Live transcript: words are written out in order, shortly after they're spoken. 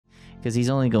because he's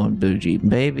only going bougie,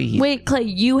 baby. Wait, Clay,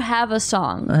 you have a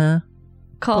song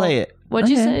called. Play it. What'd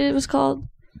you say it was called?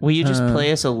 Will you just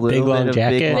play us a little bit of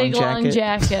Big Long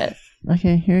Jacket?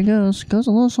 Okay, here it goes. It goes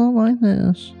a little something like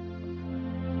this.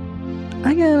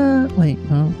 I gotta wait.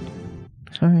 Oh,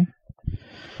 sorry.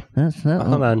 That's that.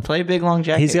 Hold on. Play Big Long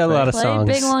Jacket. He's got a lot of songs.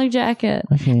 Play Big Long Jacket.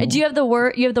 Okay. Do you have the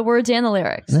word? You have the words and the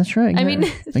lyrics. That's right. I mean,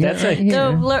 that's right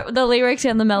the lyrics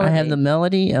and the melody. I have the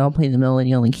melody, and I'll play the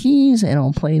melody on the keys, and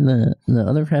I'll play the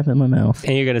other crap in my mouth.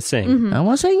 And you're gonna sing. Mm-hmm. I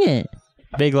want to sing it.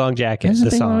 Big Long Jacket. That's The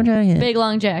Big song. Long Jacket. Big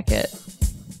Long Jacket.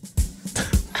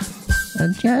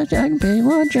 Big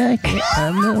Long Jacket.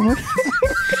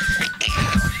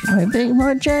 My big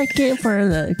long jacket for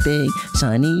the big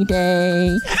sunny day.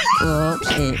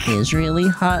 Oops, it is really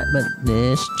hot, but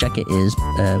this jacket is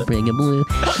big and blue.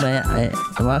 But I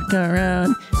walk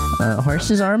around.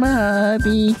 Horses are my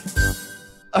hobby.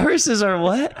 Horses are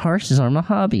what? Horses are my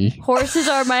hobby. Horses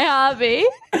are my hobby.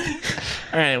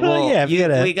 All right, well,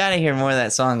 we gotta hear more of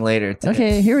that song later today.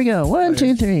 Okay, here we go. 1,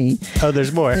 2, 3. Oh,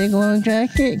 there's more. Big long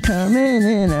jacket coming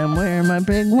in. I'm wearing my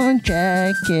big long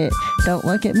jacket. Don't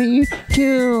look at me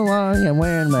too long. I'm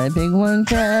wearing my big long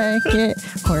jacket.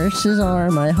 Horses are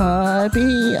my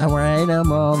hobby. I ride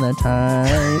them all the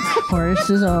time.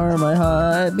 Horses are my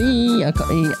hobby.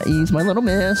 He's my little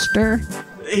mister.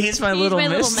 He's my little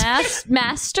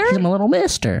master. He's my little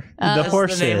mister. The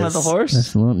horse. The name of the horse?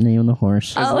 That's the name of the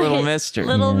horse. Little Mister.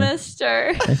 Little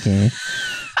Mister. Okay.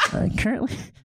 Currently,